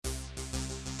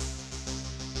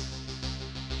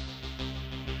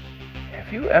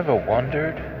Have you ever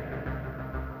wondered,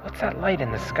 what's that light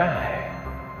in the sky?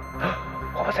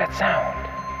 What was that sound?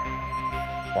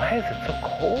 Why is it so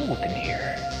cold in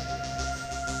here?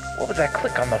 What was that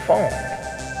click on the phone?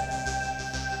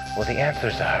 Well, the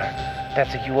answers are,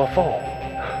 that's a UFO.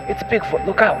 It's a Bigfoot,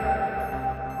 look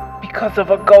out. Because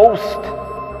of a ghost.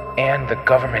 And the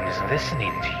government is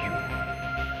listening to you.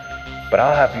 But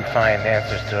I'll have you find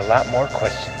answers to a lot more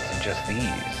questions than just these.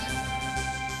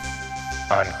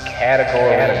 On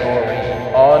Category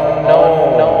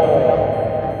Unknown.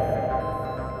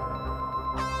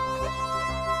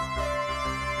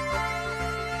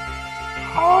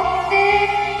 Hosted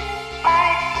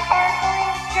by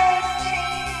Sparkling Joe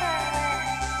Chamberlain.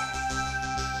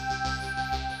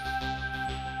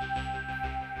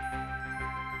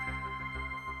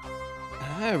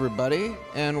 Hi, everybody,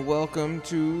 and welcome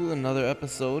to another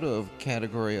episode of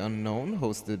Category Unknown,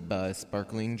 hosted by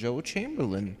Sparkling Joe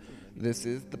Chamberlain. This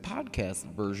is the podcast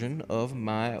version of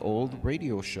my old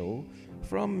radio show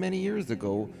from many years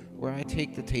ago, where I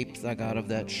take the tapes I got of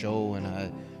that show and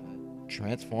I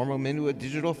transform them into a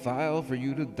digital file for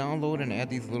you to download and add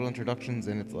these little introductions,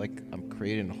 and it's like I'm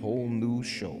creating a whole new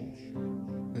show.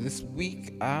 This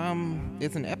week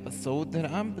is an episode that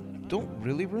I don't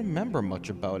really remember much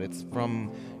about. It's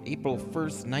from April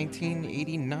 1st,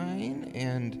 1989,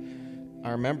 and I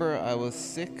remember I was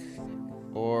sick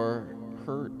or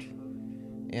hurt,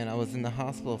 and I was in the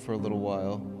hospital for a little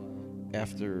while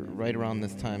right around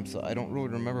this time, so I don't really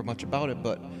remember much about it,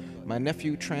 but my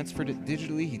nephew transferred it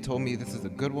digitally. He told me this is a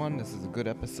good one, this is a good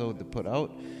episode to put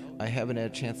out. I haven't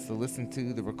had a chance to listen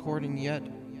to the recording yet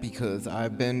because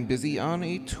I've been busy on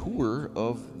a tour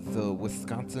of the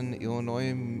Wisconsin,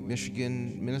 Illinois,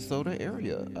 Michigan, Minnesota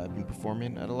area. I've been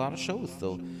performing at a lot of shows,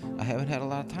 so I haven't had a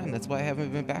lot of time. That's why I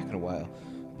haven't been back in a while.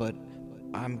 But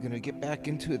I'm going to get back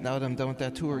into it now that I'm done with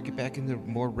that tour, get back into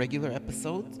more regular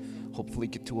episodes, hopefully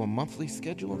get to a monthly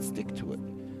schedule and stick to it.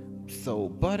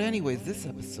 But anyways, this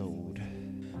episode,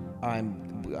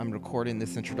 I'm recording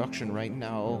this introduction right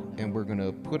now, and we're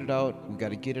gonna put it out. We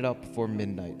gotta get it out before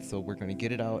midnight, so we're gonna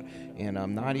get it out, and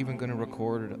I'm not even gonna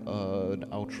record an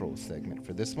outro segment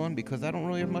for this one because I don't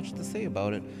really have much to say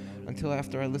about it until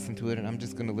after I listen to it, and I'm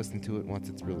just gonna listen to it once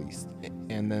it's released.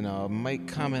 And then I might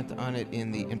comment on it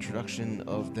in the introduction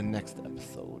of the next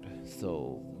episode,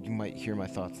 so you might hear my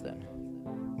thoughts then.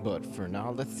 But for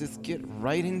now, let's just get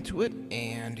right into it,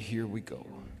 and here we go.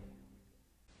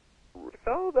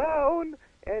 Fell down,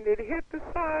 and it hit the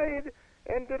side,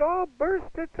 and it all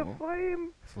burst into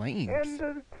flame, Flames? and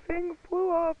the thing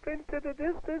flew off into the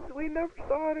distance. We never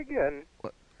saw it again.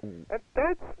 What? And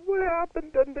that's what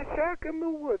happened in the shack in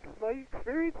the woods. My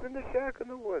experience in the shack in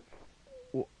the woods.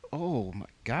 Oh my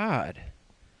God,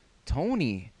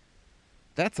 Tony,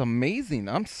 that's amazing.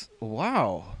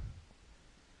 Wow.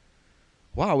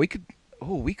 Wow, we could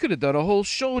have done a whole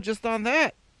show just on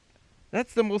that.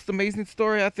 That's the most amazing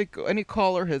story I think any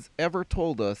caller has ever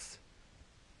told us.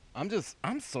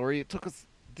 I'm sorry it took us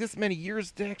this many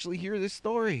years to actually hear this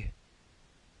story.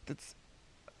 That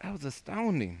was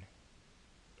astounding.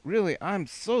 Really, I'm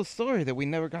so sorry that we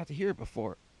never got to hear it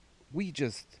before.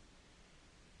 This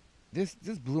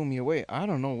blew me away. I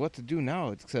don't know what to do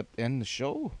now except end the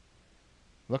show.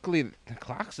 Luckily, the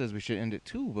clock says we should end it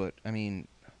too, but I mean,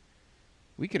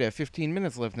 we could have 15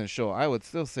 minutes left in the show. I would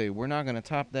still say we're not going to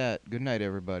top that. Good night,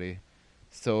 everybody.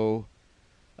 So,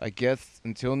 I guess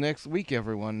until next week,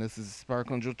 everyone. This is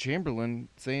Sparkling Joe Chamberlain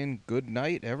saying good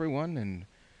night, everyone. And,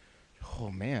 oh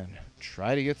man,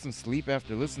 try to get some sleep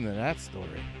after listening to that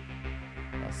story.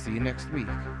 I'll see you next week.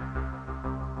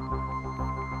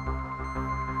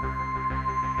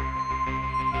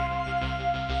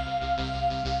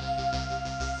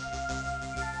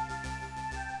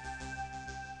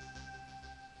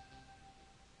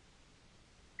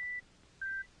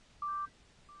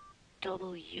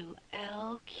 WLQL.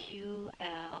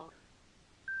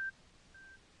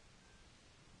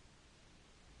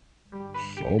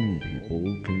 Some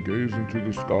people can gaze into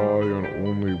the sky and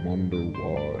only wonder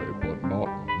why, but not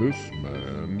this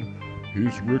man.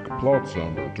 He's Rick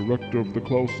Plotsander, director of the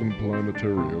Clausen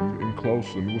Planetarium in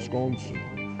Clausen,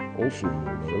 Wisconsin, also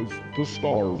known as the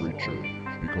Star Reacher,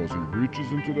 because he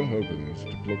reaches into the heavens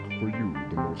to pluck for you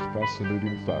the most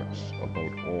fascinating facts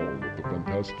about all of the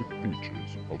fantastic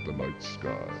features of the night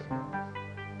sky.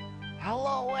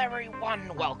 Hello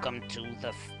everyone, welcome to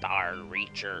the Star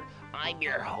Reacher. I'm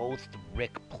your host,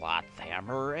 Rick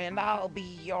Plotshammer, and I'll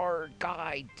be your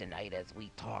guide tonight as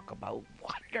we talk about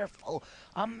wonderful,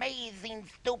 amazing,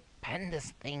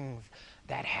 stupendous things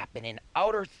that happen in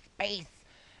outer space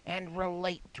and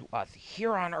relate to us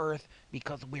here on Earth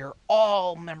because we're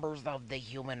all members of the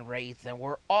human race and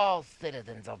we're all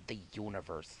citizens of the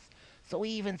universe. So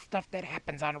even stuff that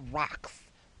happens on rocks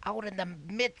out in the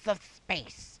midst of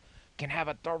space can have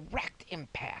a direct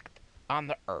impact on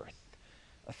the Earth,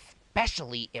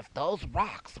 especially if those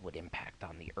rocks would impact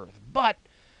on the Earth. But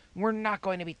we're not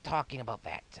going to be talking about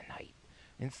that tonight.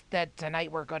 Instead,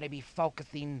 tonight we're going to be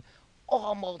focusing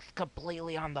almost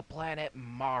completely on the planet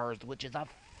Mars, which is a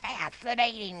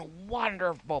fascinating,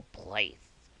 wonderful place.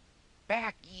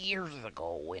 Back years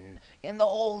ago, in the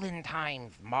olden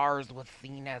times, Mars was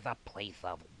seen as a place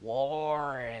of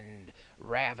war and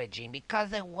ravaging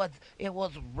because it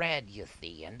was red, you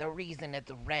see, and the reason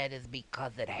it's red is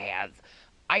because it has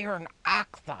iron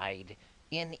oxide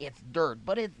in its dirt,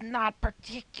 but it's not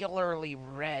particularly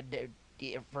red.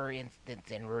 For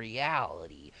instance, in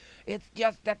reality, it's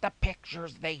just that the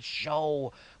pictures they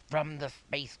show from the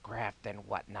spacecraft and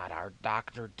whatnot are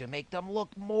doctored to make them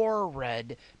look more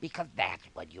red because that's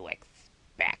what you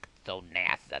expect, so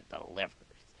NASA delivers.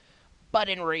 But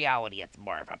in reality, it's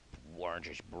more of a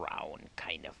orangish brown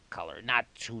kind of color, not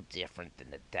too different than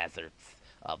the deserts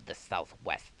of the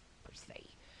Southwest, per se.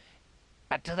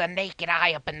 But to the naked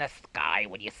eye up in the sky,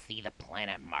 when you see the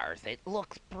planet Mars, it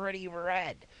looks pretty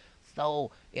red.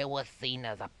 So it was seen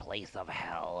as a place of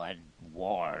hell and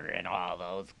war and all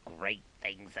those great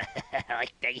things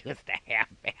like they used to have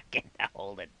back in the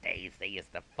olden days. They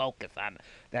used to focus on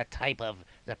that type of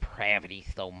depravity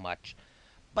so much.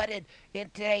 But in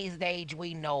today's age,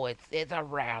 we know it's a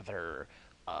rather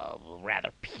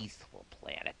peaceful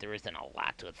planet. There isn't a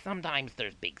lot to it. Sometimes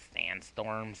there's big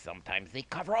sandstorms. Sometimes they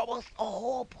cover almost a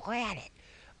whole planet.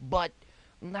 But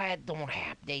they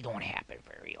don't happen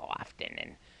very often,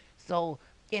 and so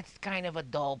it's kind of a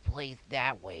dull place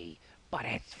that way. But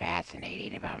it's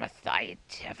fascinating from a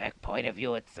scientific point of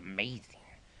view. It's amazing.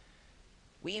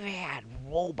 We've had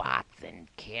robots and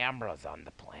cameras on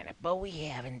the planet, but we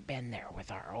haven't been there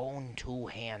with our own two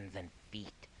hands and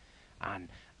feet on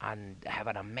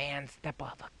having a man step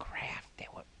off a craft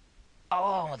that would.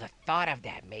 Oh, the thought of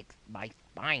that makes my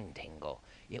spine tingle.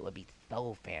 It would be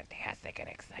so fantastic and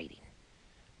exciting.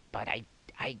 But I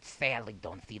sadly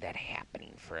don't see that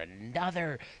happening for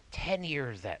another 10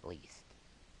 years at least.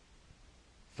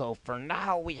 So for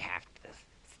now, we have to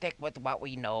stick with what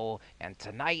we know, and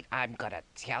tonight I'm gonna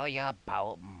tell you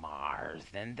about Mars,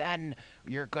 and then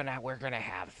we're gonna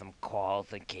have some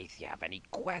calls in case you have any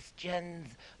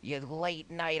questions. You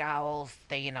late night owls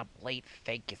staying up late,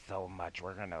 thank you so much.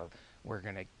 We're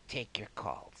gonna take your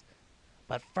calls.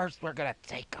 But first, we're gonna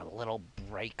take a little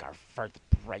break, our first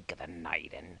break of the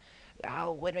night, and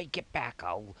when we get back,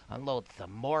 I'll unload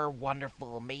some more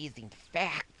wonderful, amazing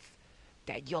facts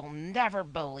that you'll never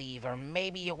believe, or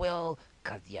maybe you will,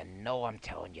 'cause you know I'm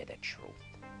telling you the truth.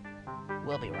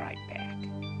 We'll be right back.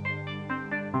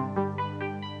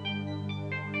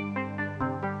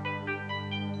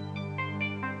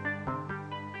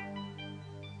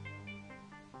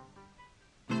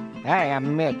 Hi,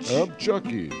 I'm Mitch. I'm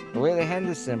Chucky. We're the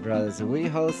Henderson Brothers, and we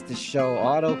host the show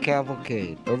Auto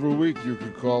Cavalcade. Every week you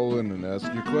can call in and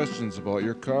ask your questions about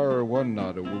your car or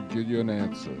whatnot, and we'll give you an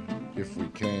answer, if we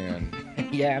can.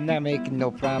 Yeah, I'm not making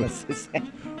no promises.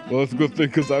 Well, it's a good thing,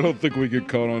 because I don't think we can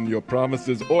count on your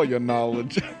promises or your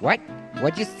knowledge. What?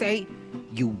 What'd you say?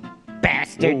 You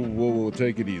bastard! Whoa,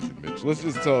 take it easy, Mitch. Let's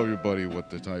just tell everybody what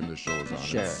the time the show is on.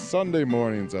 Sure. It's Sunday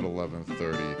mornings at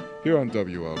 11:30 here on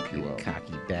WLQL.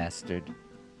 Cocky bastard.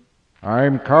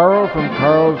 I'm Carl from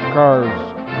Carl's Cars.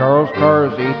 Carl's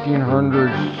Cars,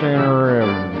 1800 Center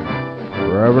Avenue.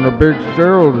 We're having a big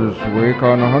sale this week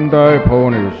on Hyundai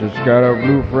Ponies. It's got a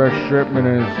new fresh shipment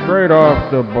and it's straight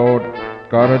off the boat.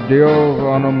 Got a deal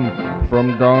on them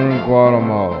from down in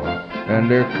Guatemala. And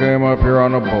they came up here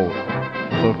on a boat.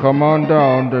 So come on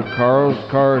down to Carl's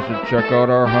Cars to check out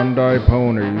our Hyundai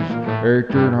Ponies,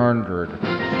 1800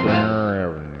 Center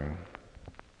Avenue.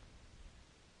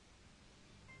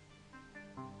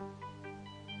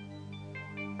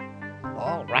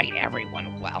 All right,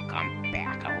 everyone, welcome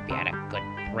back. I hope you had a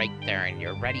good break there and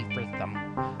you're ready for some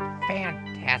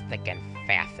fantastic and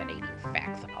fascinating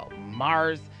facts about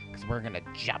Mars, because we're going to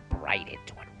jump right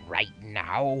into it right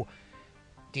now.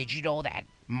 Did you know that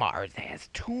Mars has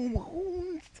two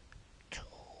moons?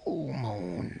 Two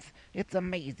moons. It's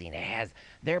amazing.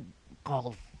 They're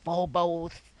called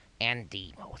Phobos and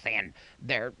Deimos, and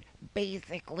they're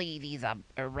basically these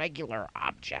irregular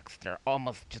objects. They're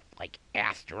almost just like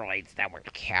asteroids that were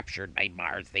captured by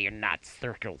Mars. They are not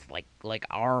circles like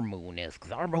our moon is,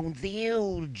 because our moon's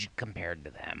huge compared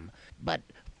to them. But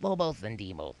Phobos and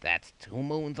Deimos, that's two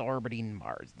moons orbiting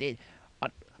Mars.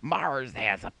 Mars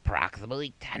has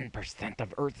approximately 10%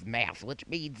 of Earth's mass, which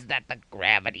means that the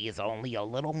gravity is only a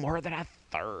little more than a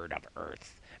third of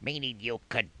Earth's, meaning you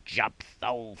could jump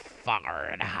so far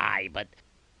and high, but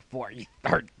before you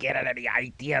start getting any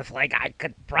ideas, like I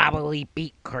could probably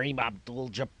beat Kareem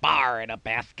Abdul-Jabbar in a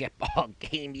basketball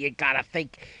game. You gotta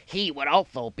think he would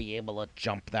also be able to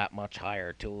jump that much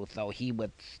higher too, so he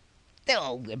would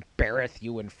still embarrass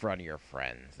you in front of your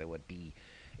friends. It would be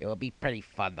pretty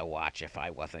fun to watch if I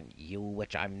wasn't you,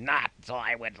 which I'm not, so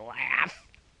I would laugh.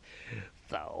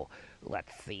 So,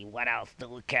 let's see, what else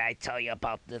can I tell you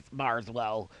about this Mars?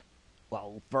 Well,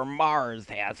 for Mars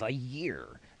has a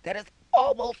year that is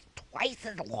almost twice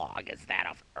as long as that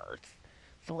of Earth.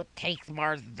 So it takes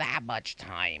Mars that much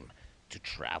time to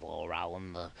travel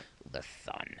around the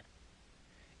sun.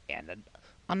 And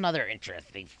another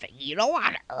interesting thing,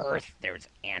 on Earth there's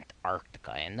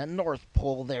Antarctica, and the North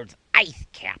Pole there's ice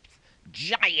caps,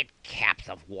 giant caps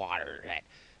of water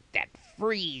that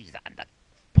freeze on the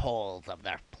poles of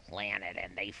the planet,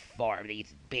 and they form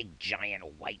these big, giant,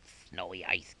 white, snowy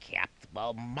ice caps.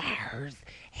 Well, Mars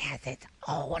has its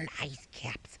own ice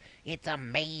caps. It's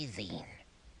amazing.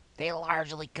 They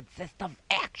largely consist of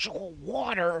actual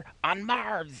water on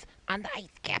Mars, on the ice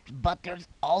caps, but there's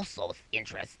also,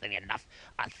 interesting enough,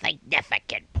 a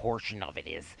significant portion of it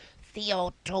is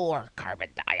CO2 or carbon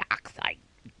dioxide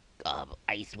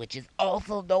ice, which is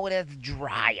also known as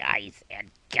dry ice. And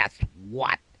guess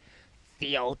what?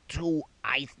 CO2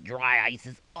 ice, dry ice,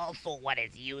 is also what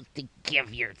is used to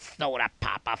give your soda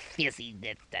pop a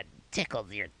fizziness that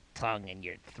tickles your tongue and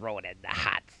your throat in the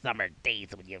hot summer days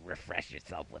when you refresh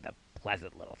yourself with a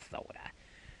pleasant little soda.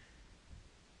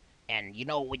 And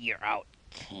when you're out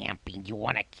camping, you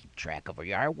want to keep track of where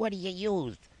you are. What do you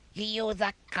use? You use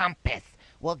a compass.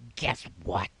 Well, guess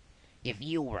what? If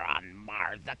you were on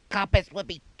Mars, the compass would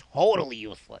be totally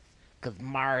useless, because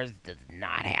Mars does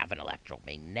not have an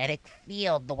electromagnetic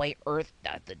field the way Earth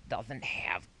does. It doesn't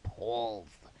have poles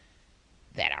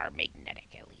that are magnetic,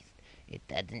 at least.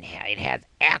 It has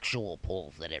actual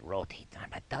poles that it rotates on,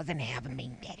 but doesn't have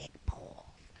magnetic poles.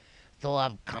 So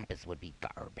a compass would be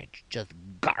garbage, just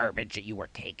garbage that you were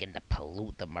taking to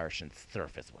pollute the Martian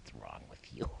surface. What's wrong with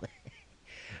you?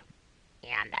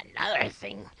 And another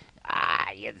thing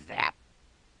is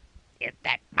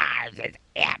that Mars'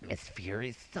 atmosphere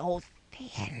is so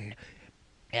thin.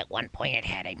 At one point, it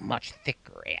had a much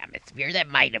thicker atmosphere that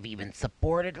might have even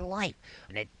supported life,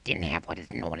 and it didn't have what is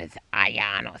known as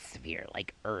ionosphere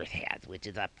like Earth has, which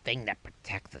is a thing that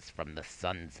protects us from the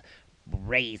sun's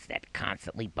rays that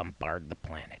constantly bombard the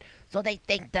planet. So they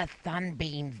think the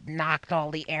sunbeams knocked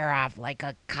all the air off like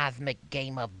a cosmic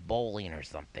game of bowling or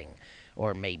something,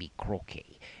 or maybe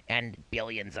croquet. And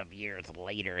billions of years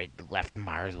later, it left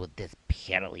Mars with this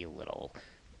piddly little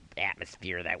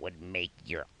atmosphere that would make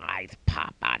your eyes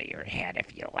pop out of your head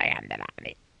if you landed on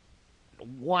it.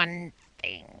 One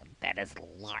thing that is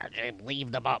largely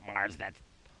believed about Mars that's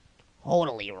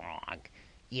totally wrong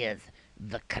is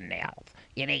the canals.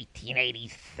 In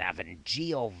 1887,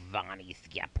 Giovanni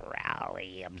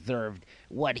Schiaparelli observed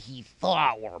what he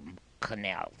thought were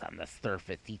canals on the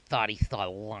surface. He thought he saw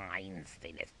lines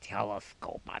in his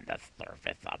telescope on the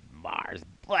surface of Mars,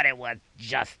 but it was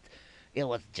just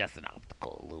an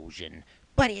optical illusion.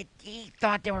 But he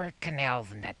thought there were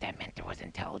canals and that meant there was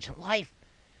intelligent life.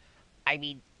 I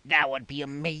mean, that would be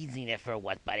amazing if it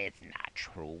was, but it's not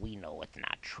true. We know it's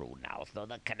not true now, so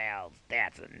the canals,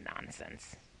 that's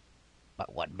nonsense.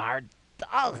 But what Mars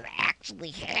does actually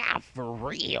have for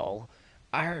real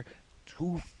are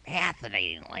two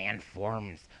fascinating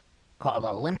landforms called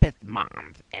Olympus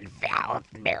Mons and Valles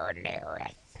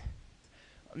Marineris.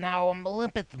 Now,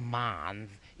 Olympus Mons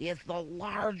is the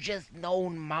largest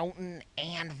known mountain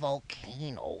and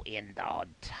volcano in the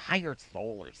entire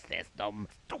solar system,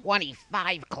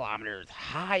 25 kilometers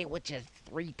high, which is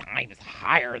 3 times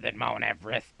higher than Mount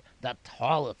Everest, the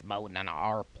tallest mountain on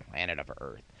our planet of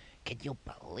Earth. Can you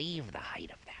believe the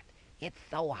height of that? It's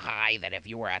so high that if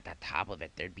you were at the top of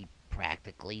it, there'd be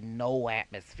practically no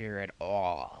atmosphere at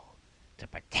all to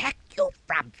protect you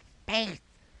from space.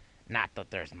 Not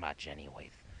that there's much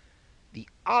anyways. The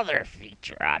other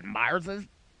feature on Mars is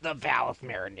the Valles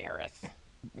Marineris,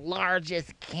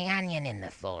 largest canyon in the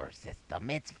solar system.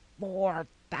 It's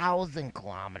 4,000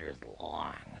 kilometers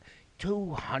long,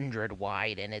 200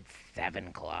 wide, and it's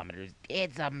 7 kilometers.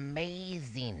 It's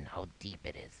amazing how deep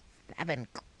it is. 7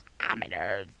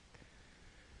 kilometers.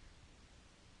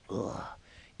 Ugh.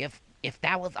 If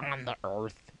that was on the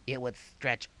Earth, it would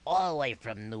stretch all the way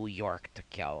from New York to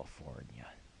California.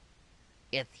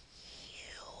 It's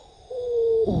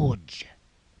huge.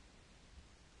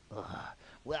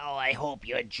 Well, I hope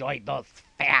you enjoyed those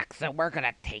facts, and we're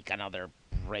gonna take another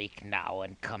break now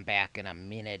and come back in a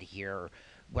minute here.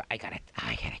 I gotta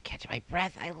catch my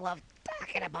breath. I love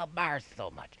talking about Mars so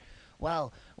much.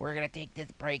 Well, we're gonna take this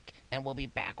break, and we'll be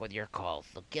back with your calls.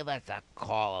 So give us a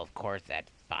call, of course, at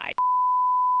 5-3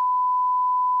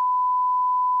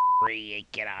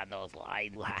 and get on those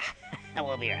lines.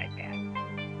 We'll be right back.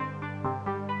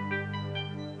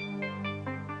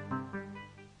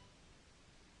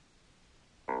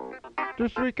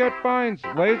 This week at Fines,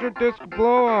 Laserdisc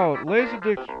Blowout,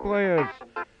 Laserdisc players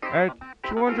at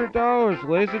 $200.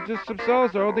 Laserdisc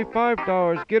themselves are only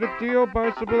 $5. Get a deal,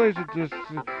 buy some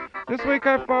Laserdiscs. This week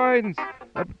at Fines,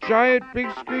 a giant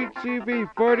big screen TV,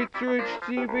 42-inch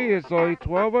TV is only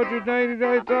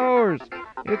 $1,299.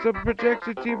 It's a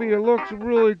projection TV. It looks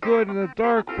really good in the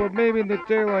dark, but maybe in the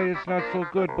daylight it's not so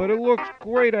good. But it looks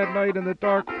great at night in the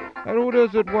dark. And who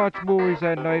doesn't watch movies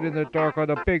at night in the dark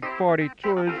on a big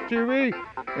 42-inch TV?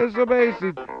 It's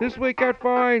amazing. This week at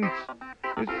Fines,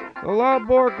 it's a lot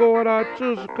more going on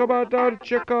too. So come on down and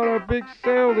check out our big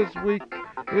sale this week.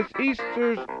 It's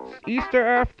Easter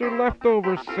after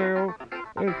leftover sale.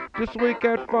 This week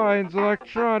at Fines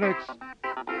Electronics,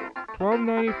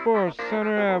 1294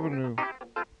 Center Avenue.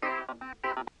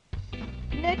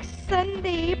 Next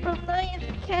Sunday, April 9th,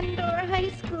 Kendor High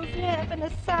School's having a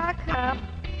sock hop.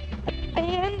 A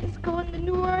band is going to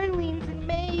New Orleans in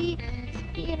May to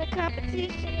be in a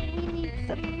competition, and we need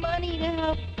some money to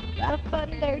help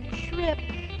fund our trip.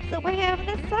 So we're having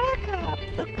a sock hop.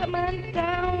 So come on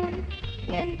down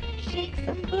and shake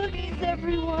some boogies,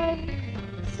 everyone.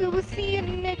 So we'll see you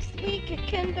next week at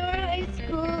Kendor High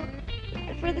School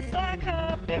for the sock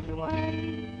hop,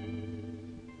 everyone.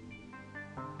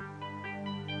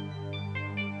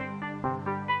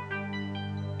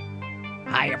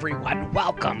 Hi, everyone.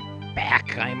 Welcome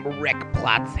back. I'm Rick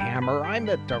Plotzhammer. I'm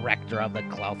the director of the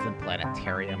Clausen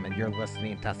Planetarium, and you're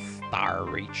listening to Star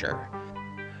Reacher.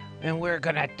 And we're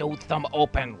gonna do some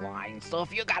open lines. So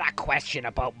if you got a question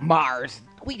about Mars,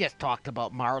 we just talked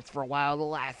about Mars for a while the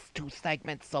last two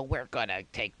segments, so we're gonna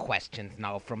take questions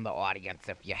now from the audience.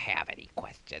 If you have any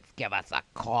questions, give us a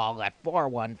call at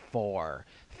 414-5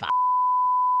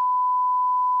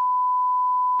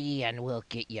 and we'll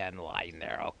get you in line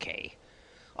there, okay?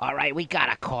 All right, we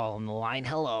got a call on the line.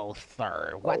 Hello,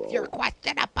 sir. What's your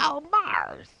question about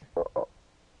Mars?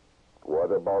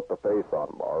 What about the face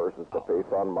on Mars? Is the face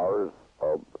on Mars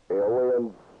of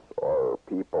aliens or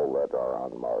people that are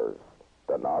on Mars?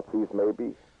 The Nazis,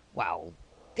 maybe? Well,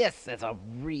 this is a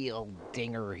real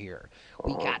dinger here.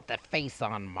 We got the face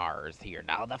on Mars here.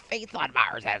 Now, the face on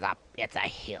Mars it's a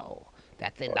hill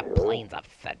that's in the plains of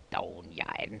Cydonia.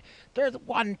 And there's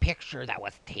one picture that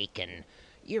was taken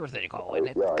years ago, and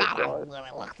it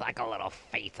looks like a little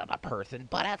face of a person,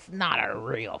 but it's not a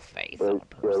real face of a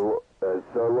person. It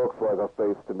sure looks like a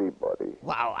face to me, buddy.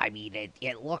 Well, I mean,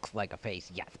 it looks like a face,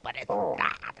 yes, but it's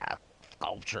not a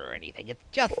sculpture or anything. It's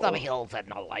just some hills and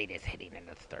the light is hitting in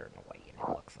a certain way, and it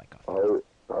looks like a face.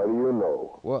 How do you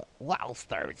know? What? Well,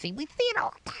 sir, see, we see it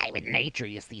all the time in nature.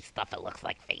 You see stuff that looks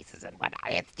like faces and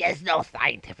whatnot. There's no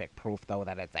scientific proof, though,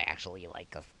 that it's actually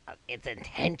like it's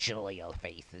intentionally a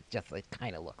face. It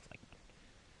kind of looks like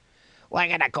one.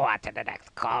 We're gonna go on to the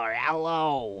next caller.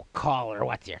 Hello, caller.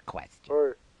 What's your question?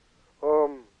 Hi.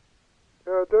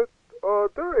 Yeah, there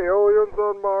aliens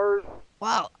on Mars.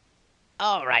 Well,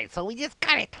 all right. So we just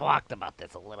kind of talked about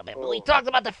this a little bit, but we talked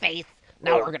about the face.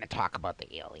 Now we're going to talk about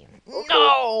the aliens. Okay.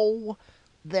 No!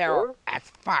 There, as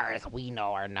far as we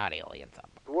know, are not aliens on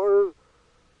Mars.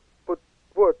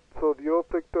 What? So do you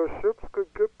think their ships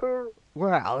could get there?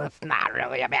 Well, it's not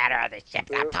really a matter of the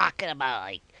ships. I'm talking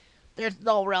about, there's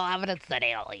no real evidence that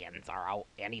aliens are out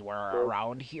anywhere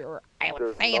around here. I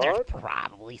would say there's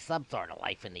probably some sort of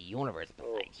life in the universe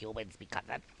besides humans because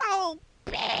it's so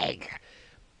big.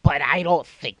 But I don't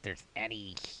think there's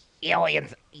any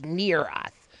aliens near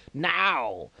us.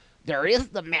 Now, there is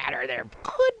the matter there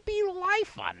could be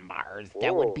life on Mars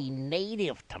that would be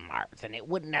native to Mars, and it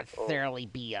wouldn't necessarily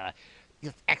be an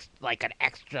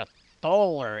extra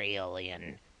solar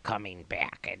alien coming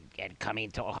back and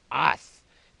coming to us.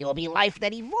 It will be life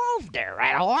that evolved there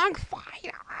right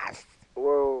alongside us.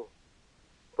 Well,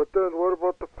 but then what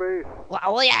about the face?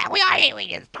 Well, yeah, we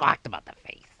just talked about the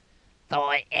face.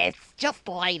 So it's just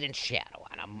light and shadow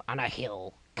on a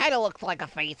hill. Kind of looks like a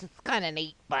face. It's kind of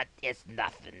neat, but it's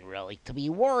nothing really to be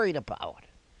worried about.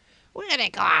 We're going to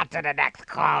go on to the next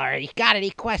caller. You got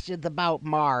any questions about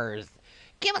Mars?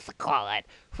 Give us a call at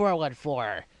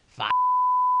 414-5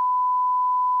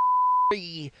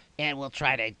 and we'll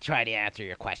try to answer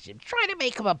your question. Try to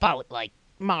make them about,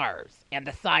 Mars and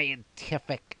the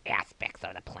scientific aspects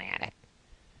of the planet.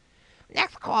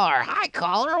 Next caller. Hi,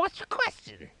 caller. What's your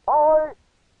question? Hi,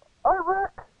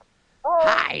 Rick.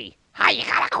 Hi. Hi, you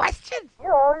got a question?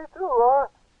 Yeah, I do.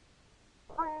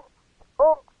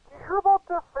 You hear about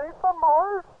the face on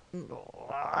Mars?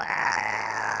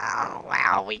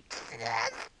 Well, we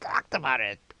talked about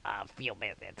it a few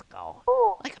minutes ago.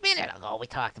 Oh, Like a minute ago, we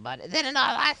talked about it. Then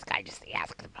another last guy just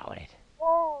asked about it.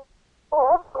 I'm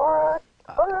sorry. Oh,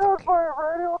 I it's had okay. my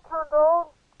radio turned down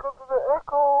because of the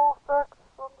echo effects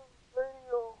on the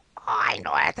radio. Oh, I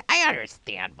know it. I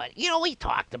understand, but we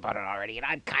talked about it already, and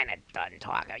I'm kind of done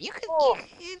talking.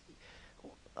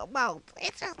 Well,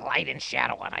 it's just light and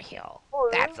shadow on a hill. Oh,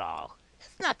 yeah? That's all.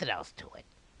 There's nothing else to it.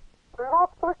 Do you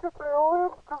not think it's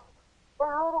aliens? Because I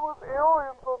heard it was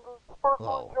aliens on the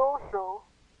Sparkle Joe show.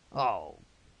 Oh,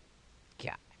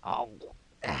 God. Oh.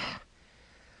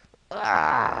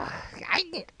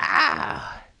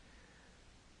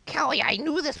 Kelly, I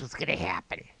knew this was gonna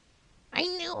happen. I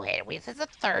knew it. This is the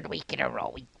third week in a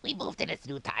row. We moved to this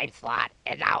new time slot,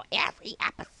 and now every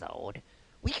episode,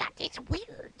 we got these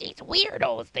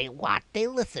weirdos. They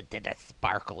listen to the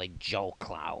Sparkling Joe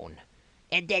clown,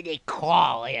 and then they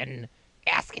call in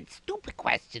asking stupid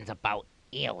questions about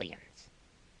aliens.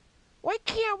 Why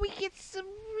can't we get some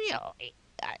real,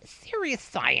 serious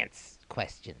science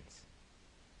questions?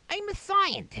 I'm a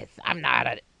scientist. I'm not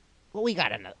a. Well, we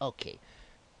got another. Okay.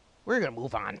 We're going to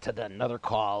move on to another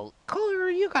call. Caller,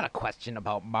 you got a question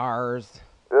about Mars?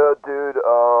 Yeah, dude,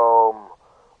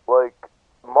 like,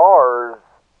 Mars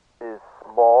is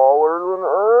smaller than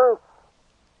Earth?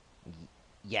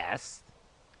 Yes.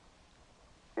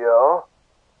 Yeah?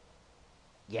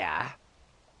 Yeah.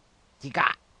 You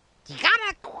got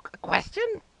a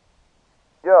question?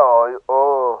 Yeah, it's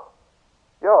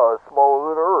smaller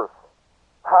than Earth.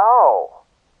 How?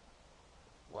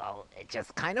 Well, it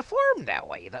just kind of formed that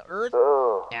way. The Earth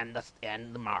and the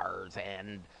Mars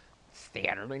and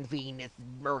Saturn and Venus,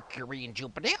 Mercury and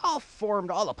Jupiter, they all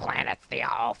formed, all the planets, they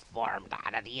all formed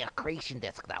out of the accretion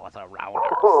disk that was around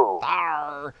our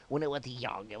star when it was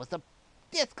young. It was a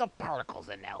disk of particles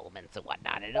and elements and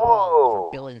whatnot, and it all over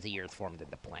billions of years formed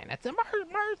into planets. And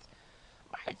Mars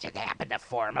just happened to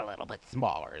form a little bit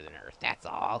smaller than Earth, that's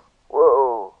all.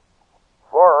 Whoa.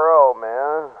 Far out,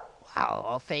 man.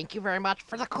 Well, thank you very much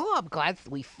for the call. I'm glad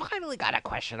we finally got a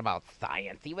question about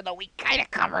science, even though we kind of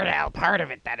covered out part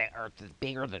of it that Earth is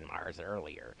bigger than Mars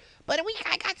earlier. But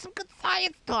I got some good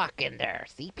science talk in there.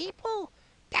 See, people?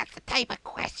 That's the type of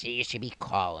question you should be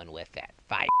calling with at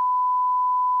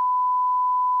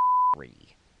 5-3.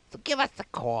 So give us a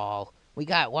call. We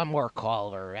got one more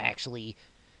caller. Actually,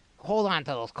 hold on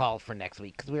to those calls for next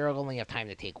week, because we only have time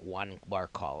to take one more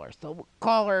caller. So,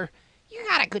 caller, you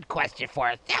got a good question for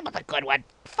us. That was a good one.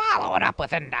 Follow it up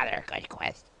with another good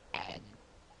question.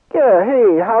 Yeah,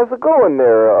 hey, how's it going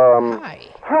there?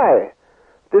 Hi.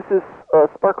 This is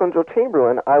Sparkling Joe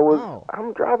Chamberlain.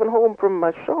 I'm driving home from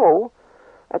my show.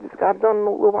 I just got done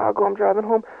a little while ago. I'm driving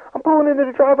home. I'm pulling into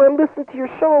the driveway and listening to your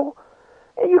show,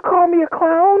 and you call me a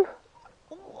clown?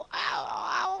 Well,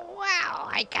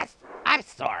 I guess I'm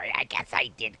sorry. I guess I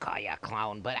did call you a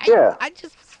clown, but I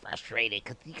just was frustrated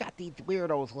because you got these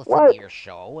weirdos listening to your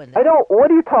show, and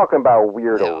What are you talking about,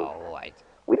 weirdos? No,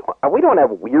 We don't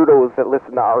have weirdos that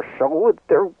listen to our show.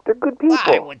 They're good people.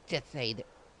 Well, I would just say that.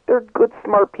 They're good,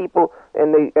 smart people,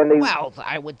 and they. Well,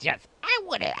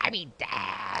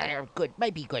 they're good,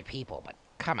 might be good people, but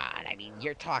come on, I mean,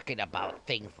 you're talking about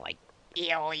things like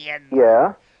aliens.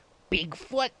 Yeah.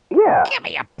 Bigfoot. Yeah. Give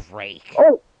me a break.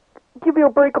 Oh, give you a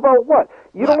break about what?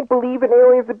 You don't believe in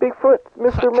aliens and Bigfoot,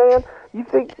 Mr. Man? You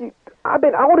think I've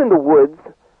been out in the woods.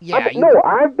 Yeah.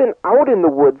 I've been out in the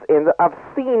woods and I've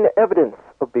seen evidence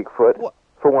of Bigfoot.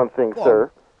 For one thing, sir.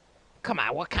 Come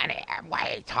on, what are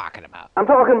you talking about? I'm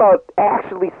talking about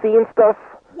actually seeing stuff.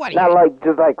 Not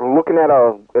just looking at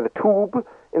a tube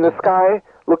in the sky,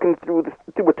 looking through a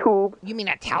tube. You mean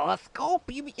a telescope?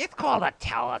 It's called a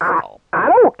telescope. I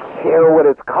don't care what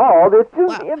it's called. It's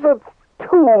just it's a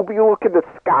tube you look in the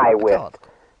sky with.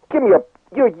 Give me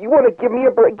you want to give me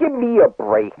a break? Give me a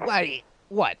break.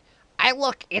 What? I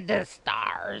look into the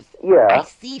stars. Yeah. I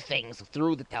see things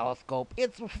through the telescope.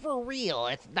 It's for real.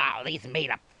 It's not these made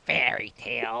up fairy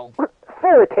tales.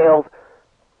 Fairy tales?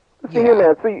 See,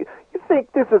 man, so you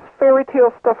think this is fairy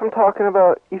tale stuff I'm talking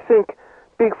about? You think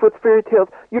Bigfoot's fairy tales?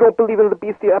 You don't believe in the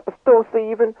Bestia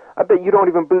Apostosa even? I bet you don't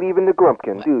even believe in the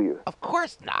Grumpkin, do you? Of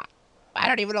course not. I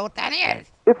don't even know what that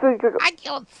is.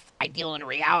 I deal in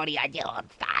reality. I deal in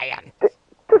science.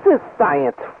 This is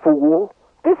science, fool.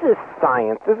 This is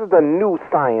science. This is the new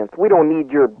science. We don't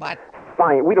need your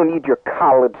science. We don't need your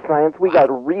college science. We got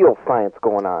real science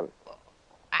going on.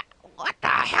 What the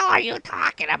hell are you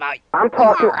talking about? I'm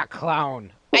talking. You're a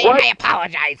clown. What? I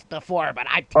apologized before, but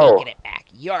I'm Oh. taking it back.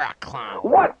 You're a clown.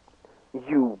 What?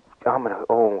 I'm gonna.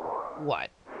 What?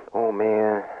 Oh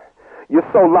man, you're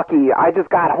so lucky. I just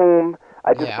got home.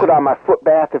 I just Yeah. put on my foot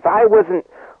bath. If I wasn't,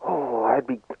 I'd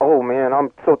be. Oh man,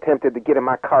 I'm so tempted to get in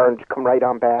my car and just come right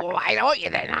on back. Well, why don't you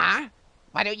then, huh?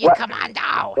 Why don't you What? come on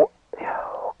down?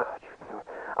 Oh God,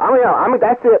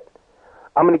 that's it.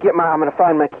 I'm gonna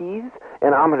find my keys,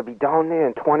 and I'm gonna be down there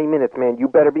in 20 minutes, man. You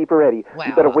better be ready. Well,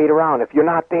 you better wait around. If you're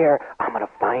not there, I'm gonna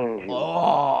find you.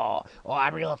 Oh,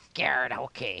 I'm real scared.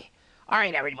 Okay. All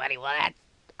right, everybody. Well,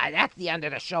 that's the end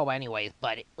of the show anyways,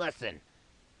 but listen.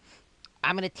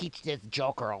 I'm going to teach this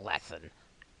Joker a lesson.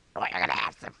 We're going to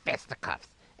have some fisticuffs.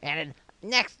 And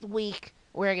next week,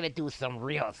 we're going to do some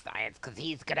real science, because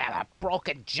he's going to have a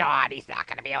broken jaw, and he's not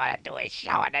going to be able to do his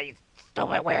show, and these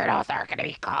stupid weirdos are going to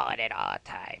be calling it all the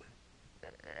time.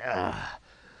 Ugh.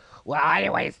 Well,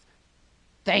 anyways,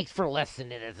 thanks for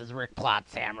listening. This is Rick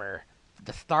Plotzhammer,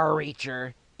 the Star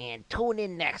Reacher, and tune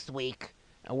in next week,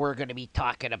 and we're going to be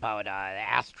talking about the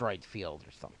asteroid field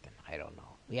or something. I don't know.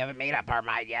 We haven't made up our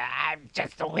mind yet. I'm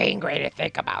just so angry to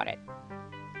think about it.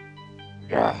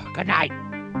 Ugh, good night.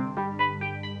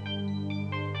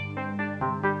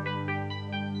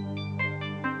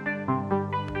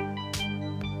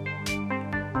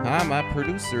 My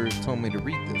producer told me to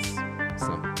read this.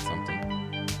 Something.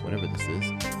 Whatever this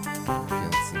is. Okay,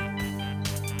 let's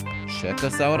see. Check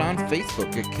us out on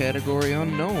Facebook at Category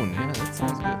Unknown. Yeah, that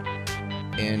sounds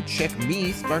good. And check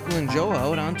me, Sparklin' Joe,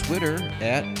 out on Twitter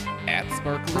at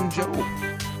Sparklin' Joe.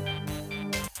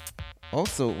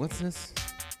 Also, what's this?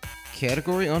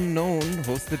 Category Unknown,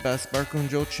 hosted by Sparklin'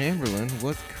 Joe Chamberlain,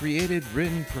 was created,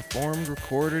 written, performed,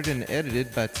 recorded, and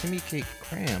edited by Timmy K.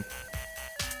 Cramp,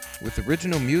 with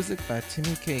original music by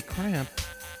Timmy K. Cramp.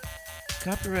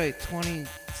 Copyright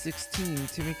 2016,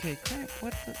 Timmy K. Cramp.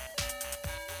 What the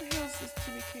hell is this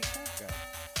Timmy K. Cramp?